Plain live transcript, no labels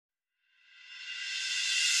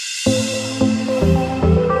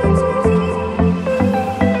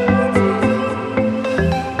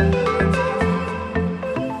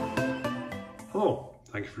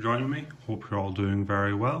for joining me. Hope you're all doing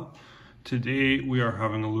very well. Today we are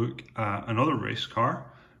having a look at another race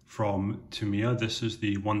car from Tamiya. This is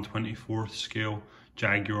the 1/24th scale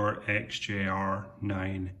Jaguar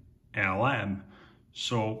XJR-9LM.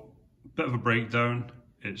 So, bit of a breakdown.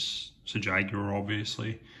 It's a Jaguar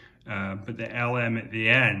obviously, but the LM at the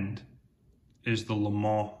end is the Le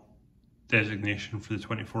Mans designation for the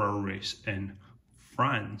 24-hour race in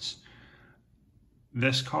France.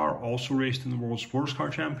 This car also raced in the World Sports Car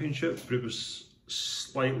Championship, but it was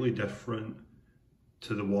slightly different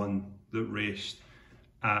to the one that raced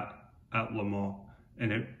at Le Mans.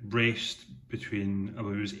 And it raced between, I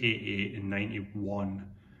believe it was 88 and 91,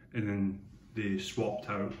 and then they swapped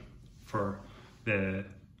out for the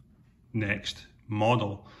next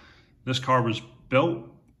model. This car was built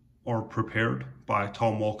or prepared by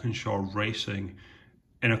Tom Walkinshaw Racing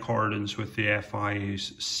in accordance with the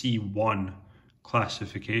FIA's C1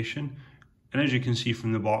 classification, and as you can see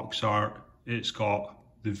from the box art, it's got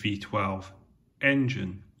the V12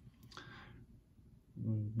 engine.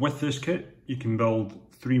 With this kit you can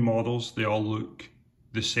build 3 models. They all look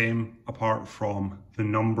the same apart from the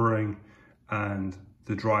numbering and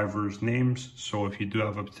the drivers' names. So if you do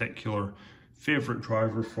have a particular favorite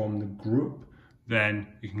driver from the group, then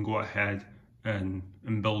you can go ahead and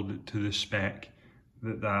build it to the spec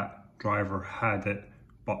that driver had it,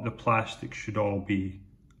 but the plastic should all be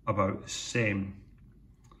about the same.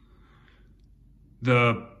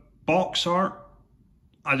 The box art,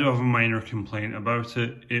 I do have a minor complaint about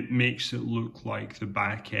it. It makes it look like the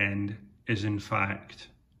back end is in fact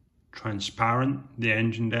transparent, the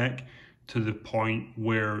engine deck, to the point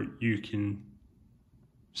where you can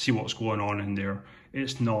see what's going on in there.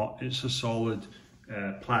 It's not, it's a solid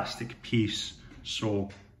plastic piece,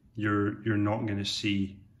 so you're not going to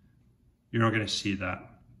see that.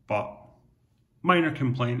 But minor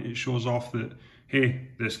complaint, it shows off that, hey,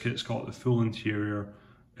 this kit's got the full interior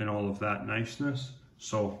and all of that niceness.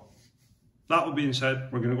 So that all being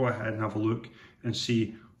said, we're going to go ahead and have a look and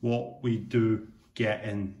see what we do get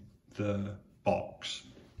in the box.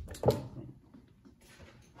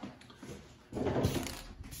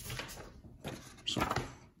 So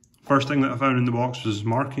first thing that I found in the box was this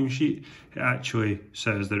marking sheet. It actually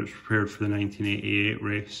says that it's prepared for the 1988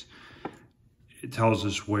 race. It tells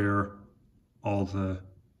us where all the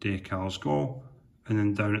decals go, and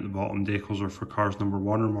then down at the bottom, decals are for cars number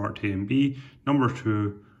 1 are marked A and B, number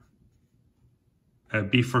 2,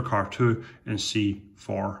 B for car 2, and C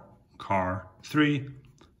for car 3,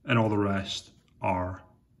 and all the rest are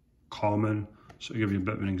common. So I'll give you a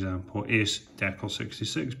bit of an example. A is decal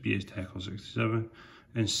 66, B is decal 67,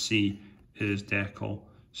 and C is decal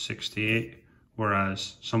 68,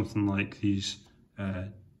 whereas something like these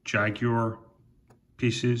Jaguar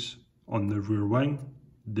pieces on the rear wing,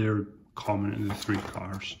 they're common in the 3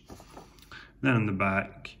 cars. Then in the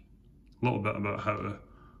back, a little bit about how to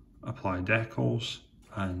apply decals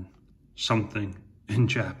and something in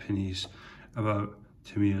Japanese about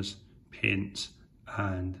Tamiya's paints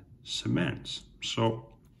and cements. So,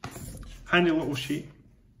 handy little sheet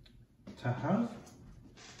to have.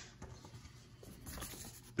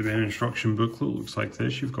 The main instruction booklet looks like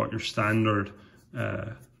this. You've got your standard,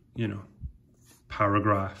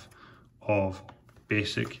 paragraph of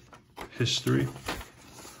basic history,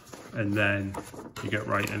 and then you get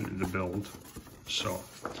right into the build. So,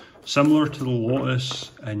 similar to the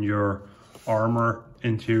Lotus and your Armour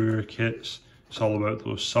interior kits, it's all about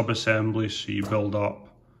those sub-assemblies. So you build up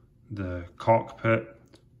the cockpit.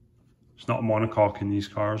 It's not a monocoque in these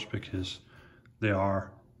cars because they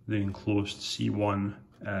are the enclosed C1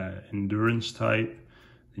 endurance type.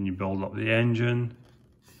 Then you build up the engine,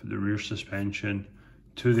 the rear suspension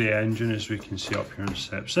to the engine, as we can see up here in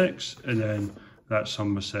step 6, and then that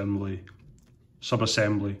sub-assembly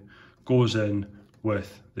goes in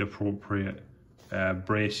with the appropriate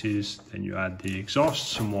braces. Then you add the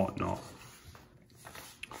exhausts and whatnot.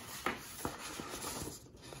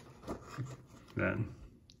 Then,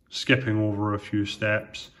 skipping over a few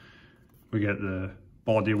steps, we get the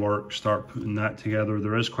bodywork, start putting that together.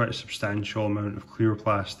 There is quite a substantial amount of clear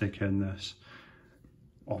plastic in this,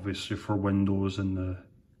 obviously for windows and the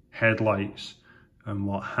headlights and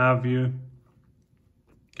what have you.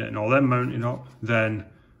 Getting all them mounted up, then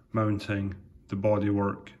mounting the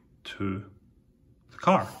bodywork to the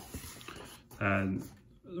car. And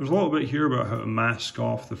there's a little bit here about how to mask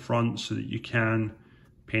off the front so that you can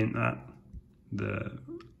paint that.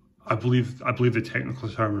 I believe the technical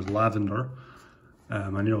term is lavender.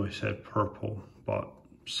 I nearly said purple, but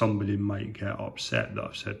somebody might get upset that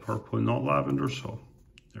I've said purple and not lavender, so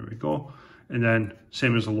there we go. And then,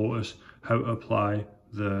 same as the Lotus, how to apply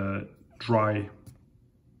the dry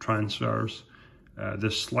transfers,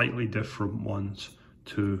 the slightly different ones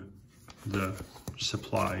to the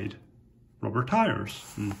supplied rubber tires.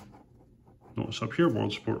 And notice up here,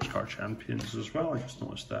 World Sports Car Champions as well. I just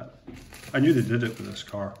noticed that. I knew they did it with this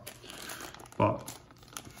car, but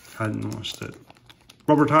I hadn't noticed it.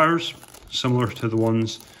 Rubber tires, similar to the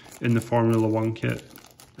ones in the Formula One kit,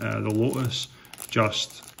 the Lotus,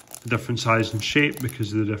 just a different size and shape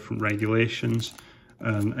because of the different regulations.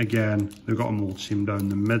 And again, they've got a mold seam down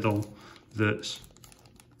the middle that's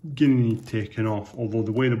going to need taken off. Although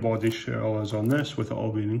the way the body shell is on this, with it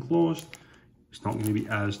all being enclosed, it's not going to be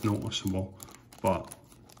as noticeable. But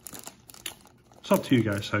it's up to you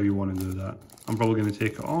guys how you want to do that. I'm probably going to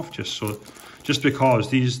take it off just because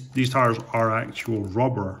these tires are actual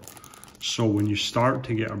rubber. So when you start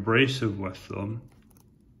to get abrasive with them,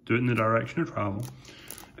 do it in the direction of travel.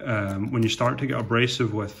 When you start to get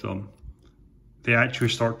abrasive with them, they actually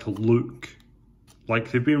start to look like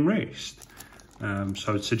they've been raced.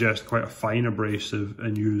 So I'd suggest quite a fine abrasive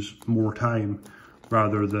and use more time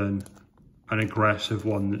rather than an aggressive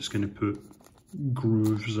one that's going to put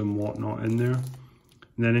grooves and whatnot in there.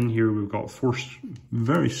 And then in here we've got 4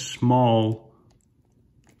 very small,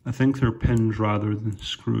 I think they're pins rather than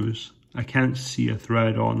screws. I can't see a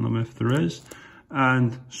thread on them if there is.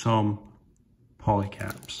 And some poly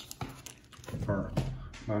caps for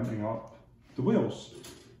mounting up the wheels.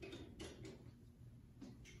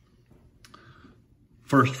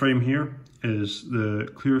 First frame here is the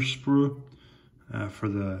clear sprue for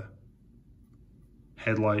the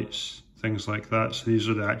headlights, things like that. So these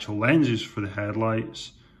are the actual lenses for the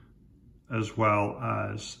headlights, as well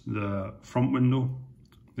as the front window,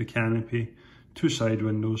 the canopy, 2 side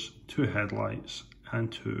windows, 2 headlights,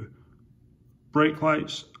 and 2 brake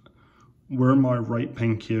lights. Where my right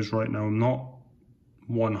pinky is right now, I'm not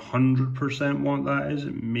 100% what that is.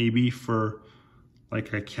 It may be for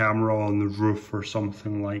like a camera on the roof or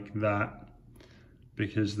something like that,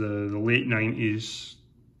 because the late 90s,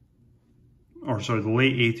 or sorry, the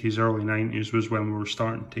late 80s, early 90s was when we were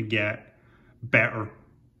starting to get better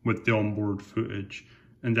with the onboard footage.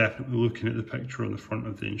 And definitely looking at the picture on the front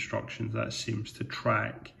of the instructions, that seems to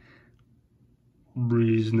track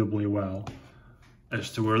reasonably well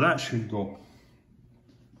as to where that should go.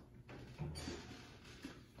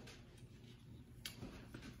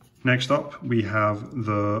 Next up, we have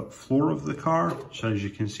the floor of the car. So as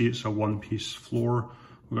you can see, it's a one-piece floor.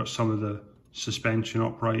 We've got some of the suspension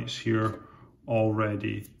uprights here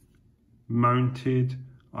already mounted.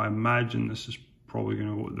 I imagine this is probably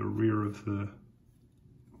going to go to the rear of the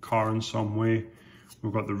car in some way.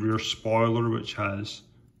 We've got the rear spoiler, which has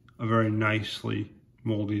a very nicely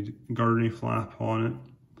molded gurney flap on it.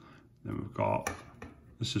 Then we've got,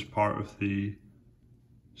 this is part of the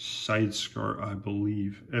side skirt, I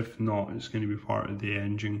believe. If not, it's going to be part of the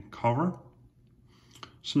engine cover.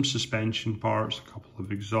 Some suspension parts, a couple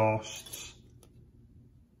of exhausts.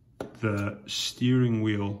 The steering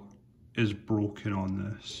wheel is broken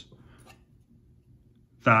on this.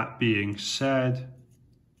 That being said,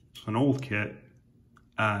 it's an old kit,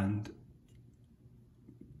 and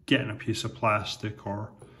getting a piece of plastic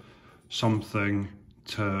or something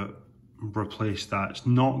to replace that's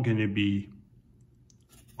not going to be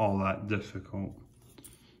all that difficult.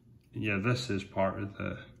 Yeah, this is part of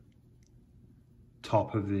the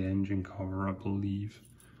top of the engine cover, I believe.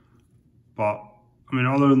 But I mean,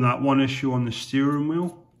 other than that one issue on the steering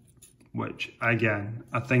wheel, which again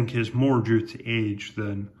I think is more due to age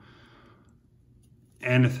than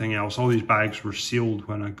anything else. All these bags were sealed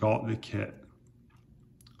when I got the kit.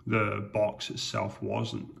 The box itself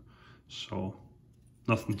wasn't, so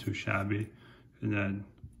nothing too shabby. And then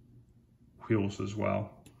wheels as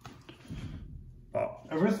well. But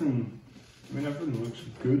everything, I mean, everything looks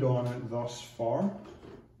good on it thus far.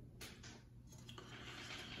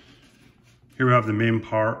 Here we have the main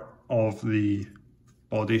part of the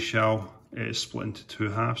body shell. It is split into 2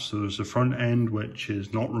 halves. So there's the front end, which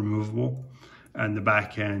is not removable, and the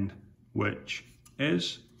back end, which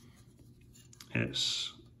is.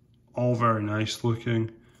 It's all very nice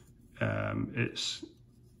looking. It's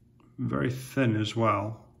very thin as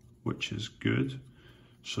well, which is good.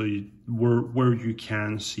 So where you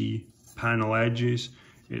can see panel edges,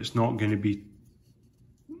 it's not going to be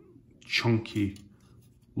chunky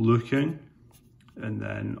looking. And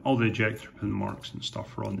then all the ejector pin marks and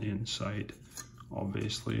stuff are on the inside,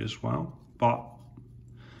 obviously, as well. But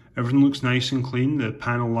everything looks nice and clean. The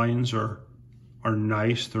panel lines are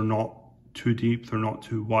nice. They're not too deep, they're not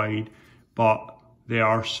too wide, but they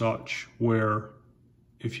are such where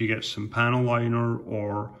if you get some panel liner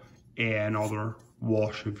or another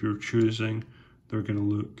wash of your choosing, they're going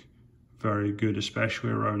to look very good,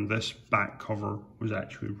 especially around this back cover was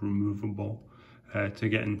actually removable to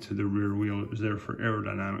get into the rear wheel. It was there for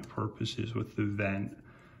aerodynamic purposes with the vent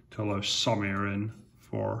to allow some air in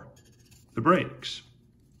for the brakes.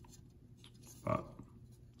 But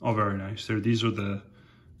all very nice there. These are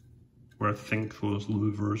where I think those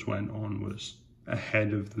louvers went on, was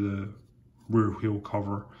ahead of the rear wheel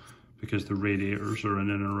cover, because the radiators are in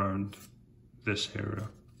and around this area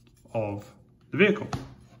of the vehicle.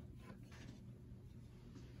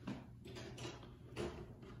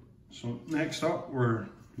 So next up, we're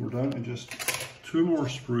down to just 2 more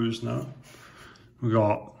sprues now. We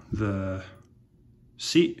got the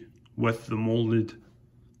seat with the molded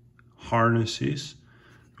harnesses.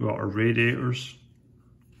 We got our radiators,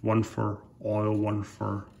 one for oil, one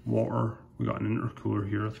for water. We got an intercooler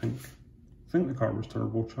here, I think. I think the car was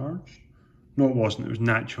turbocharged. No, it wasn't. It was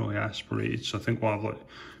naturally aspirated. So I think we'll have like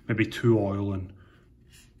maybe 2 oil and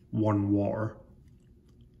 1 water,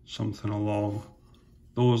 something along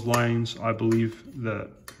those lines. I believe that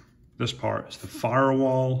this part is the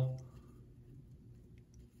firewall,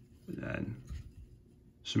 and then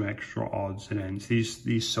some extra odds and ends.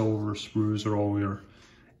 These silver sprues are all your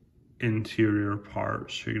interior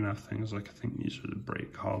parts. You're gonna have things like, I think these are the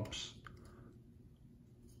brake hubs,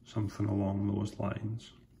 something along those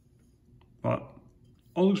lines. But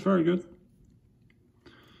all looks very good.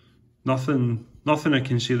 Nothing I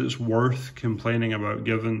can see that's worth complaining about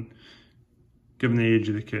given the age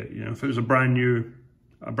of the kit. You know, if it was a brand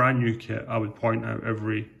new kit, I would point out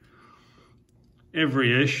every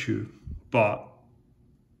issue, but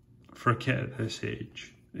for a kit at this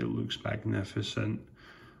age, it looks magnificent.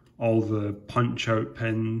 All the punch out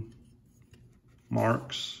pin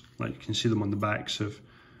marks, like you can see them on the backs of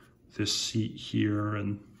this seat here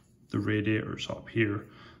and the radiators up here.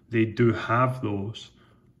 They do have those,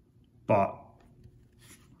 but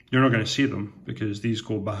you're not going to see them because these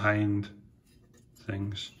go behind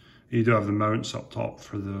things. You do have the mounts up top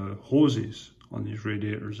for the hoses on these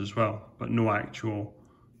radiators as well, but no actual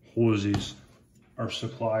hoses are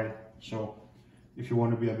supplied. So if you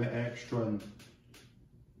want to be a bit extra and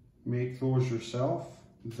make those yourself,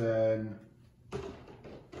 then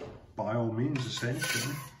by all means,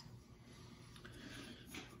 essentially.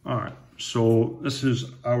 Alright, so this is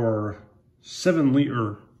our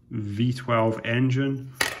 7-litre V12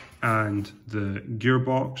 engine and the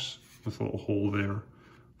gearbox with a little hole there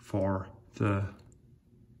for the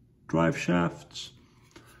drive shafts.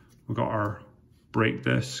 We've got our brake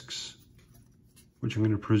discs, which I'm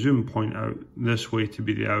going to presume point out this way to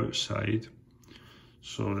be the outside,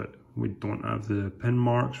 so that we don't have the pin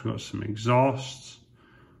marks. We've got some exhausts.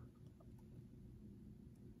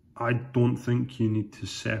 I don't think you need to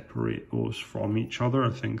separate those from each other.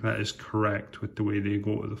 I think that is correct with the way they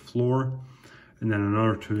go to the floor. And then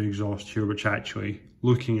another 2 exhausts here, which actually,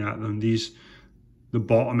 looking at them, the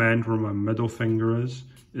bottom end where my middle finger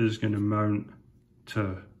is going to mount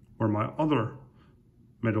to where my other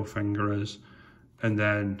middle finger is, and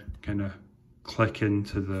then kind of click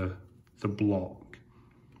into the block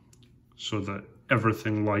so that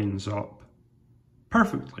everything lines up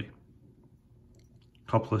perfectly.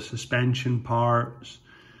 Couple of suspension parts,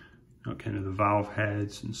 got kind of the valve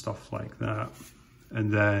heads and stuff like that.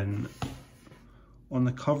 And then on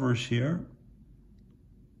the covers here,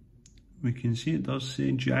 we can see it does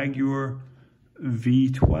say Jaguar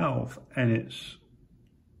V12, and it's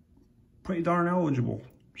pretty darn eligible.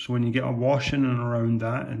 So when you get a wash in and around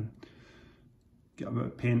that and get a bit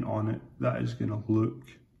of paint on it, that is going to look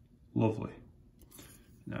lovely.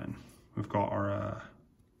 And then we've got our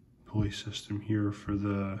pulley system here for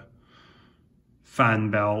the fan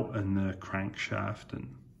belt and the crankshaft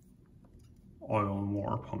and oil and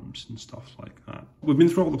water pumps and stuff like that. We've been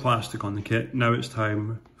through all the plastic on the kit. Now it's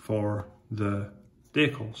time for the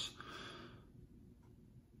decals.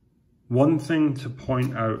 One thing to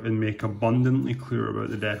point out and make abundantly clear about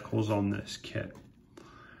the decals on this kit: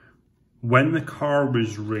 when the car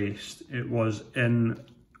was raced, it was in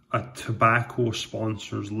a tobacco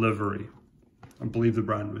sponsor's livery. I believe the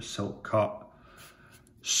brand was Silk Cut.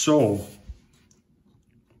 So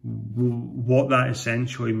what that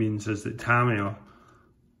essentially means is that Tamiya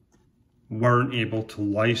weren't able to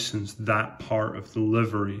license that part of the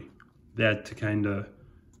livery. They had to kind of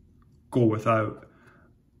go without.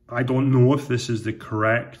 I don't know if this is the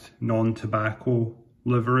correct non-tobacco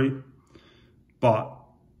livery, but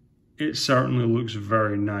it certainly looks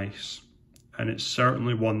very nice. And it's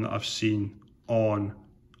certainly one that I've seen on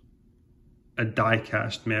a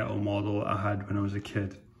die-cast metal model that I had when I was a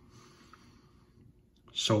kid.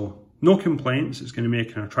 So no complaints. It's going to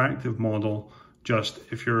make an attractive model Just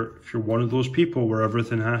if you're one of those people where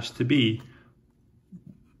everything has to be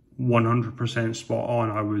 100% spot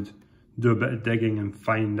on, I would do a bit of digging and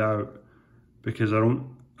find out, because I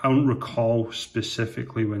don't recall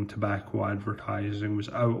specifically when tobacco advertising was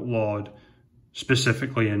outlawed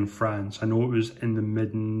specifically in France. I know it was in the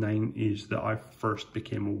mid-90s that I first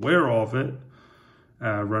became aware of it,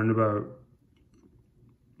 around about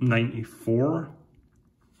 94,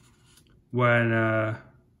 when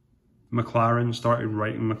McLaren started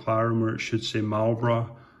writing McLaren where it should say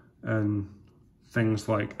Marlboro and things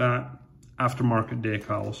like that. Aftermarket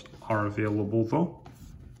decals are available though.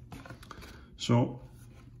 So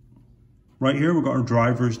right here we've got our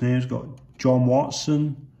drivers' names. We've got John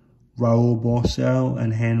Watson, Raoul Bossel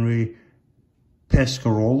and Henry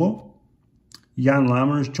Pescarolo. Jan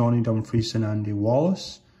Lammers, Johnny Dumfries and Andy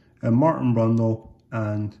Wallace. And Martin Brundle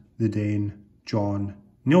and the Dane John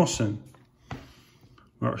Nielsen. We've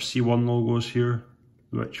got our C1 logos here,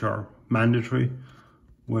 which are mandatory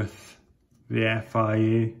with the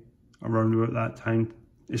FIA around about that time,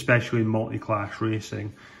 especially in multi-class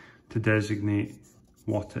racing, to designate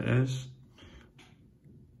what it is.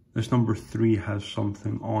 This number 3 has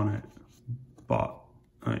something on it, but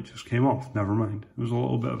it just came off, never mind. It was a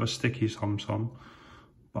little bit of a sticky some,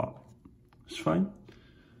 but it's fine.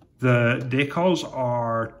 The decals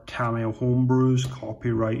are Tamiya homebrews,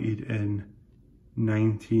 copyrighted in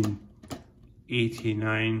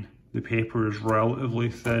 1989. The paper is relatively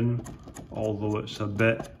thin, although it's a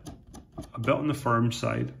bit on the firm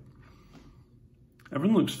side.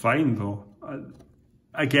 Everything looks fine though.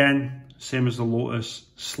 Again, same as the Lotus,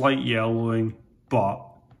 slight yellowing, but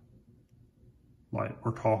like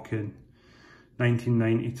we're talking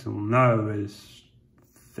 1990 till now is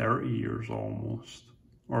 30 years almost,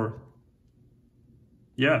 or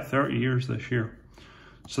yeah, 30 years this year.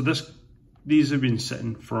 So these have been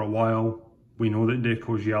sitting for a while. We know that they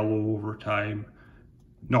goes yellow over time.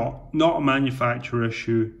 Not a manufacturer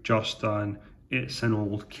issue, just it's an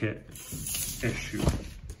old kit issue.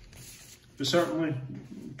 But certainly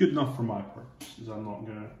good enough for my purposes. I'm not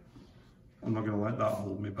gonna let that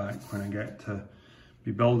hold me back when I get to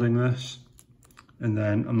be building this. And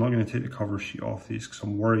then I'm not gonna take the cover sheet off these because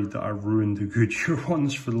I'm worried that I've ruined the Goodyear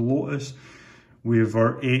ones for the Lotus. We have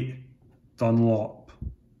our 8 Dunlop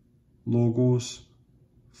logos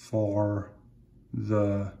for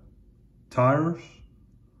the tires.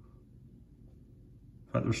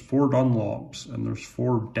 In fact, there's 4 Dunlops and there's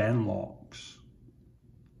 4 Denlocks.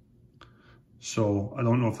 So I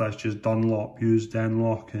don't know if that's just Dunlop used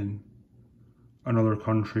Denlock in another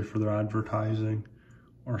country for their advertising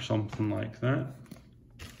or something like that.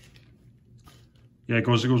 Yeah, it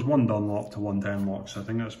goes 1 Dunlop to 1 Denlock, so I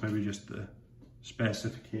think that's maybe just the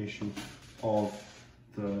specification of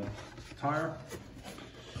the tire.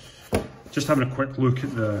 Just having a quick look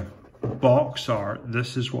at the box art,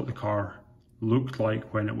 this is what the car looked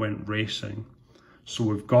like when it went racing. So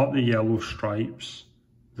we've got the yellow stripes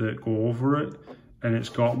that go over it, and it's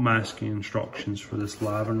got masking instructions for this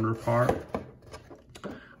lavender part.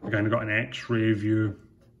 We kind of got an X-ray view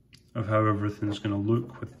of how everything's going to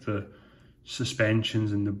look with the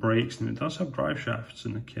suspensions and the brakes, and it does have drive shafts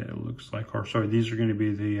in the kit, it looks like. Or sorry, these are going to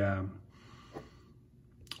be the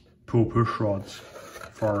pull push rods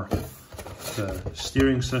for the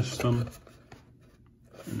steering system,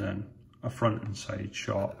 and then a front and side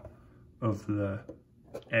shot of the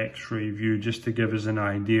X-ray view just to give us an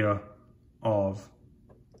idea of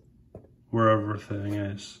where everything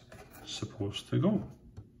is supposed to go.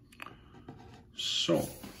 So,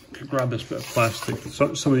 I could grab this bit of plastic.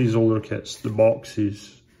 Some of these older kits, the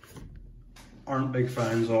boxes aren't big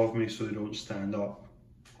fans of me, so they don't stand up.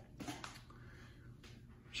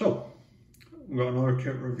 So, we've got another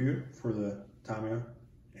kit review for the Tamiya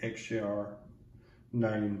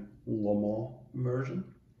XJR-9LM version.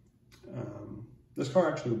 This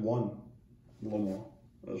car actually won Le Mans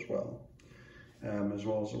as well as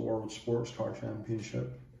the World Sports Car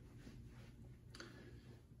Championship.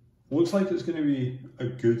 Looks like it's going to be a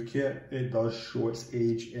good kit. It does show its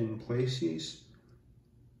age in places.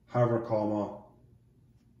 However,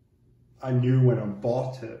 I knew when I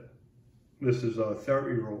bought it, this is a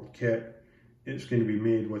 30-year-old kit. It's going to be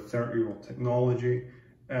made with 30-year-old technology,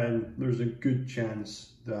 and there's a good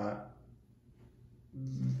chance that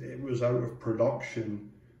it was out of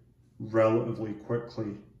production relatively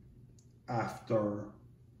quickly after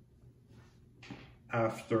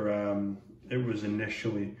it was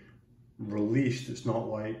initially released. It's not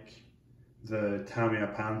like the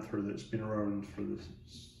Tamiya Panther that's been around for the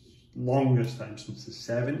longest time, since the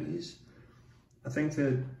 70s. I think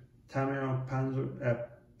the Tamiya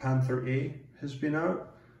Panther A has been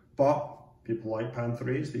out, but People like Panther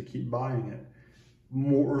A's, they keep buying it.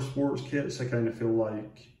 Motorsports kits, I kind of feel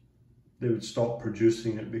like they would stop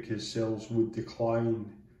producing it because sales would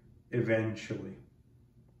decline eventually.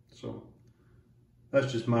 So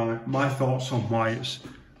that's just my thoughts on why it's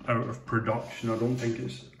out of production. I don't think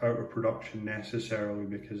it's out of production necessarily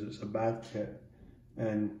because it's a bad kit.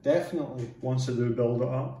 And definitely, once I do build it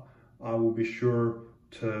up, I will be sure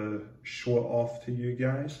to show it off to you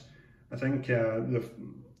guys. I think I've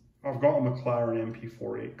got a McLaren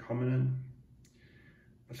MP48 coming in.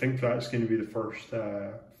 I think that's going to be the first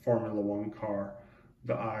Formula One car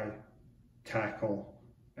that I tackle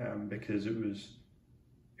because it was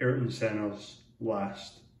Ayrton Senna's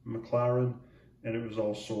last McLaren, and it was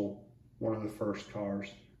also one of the first cars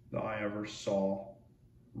that I ever saw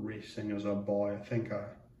racing as a boy. I think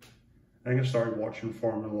I started watching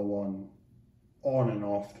Formula One on and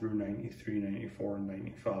off through 93, 94 and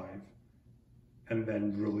 95, and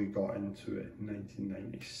then really got into it in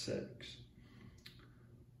 1996.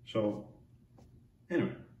 So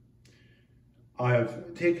anyway, I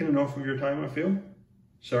have taken enough of your time, I feel.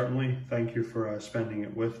 Certainly, thank you for spending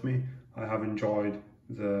it with me. I have enjoyed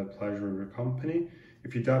the pleasure of your company.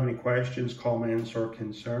 If you do have any questions, comments or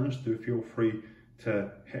concerns, do feel free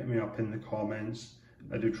to hit me up in the comments.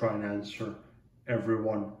 I do try and answer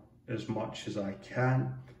everyone as much as I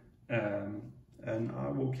can. And I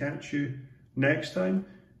will catch you next time.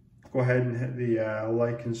 Go ahead and hit the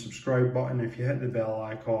like and subscribe button. If you hit the bell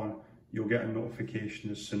icon, you'll get a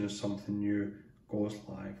notification as soon as something new goes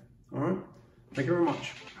live. All right, thank you very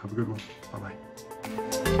much. Have a good one.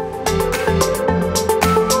 Bye-bye.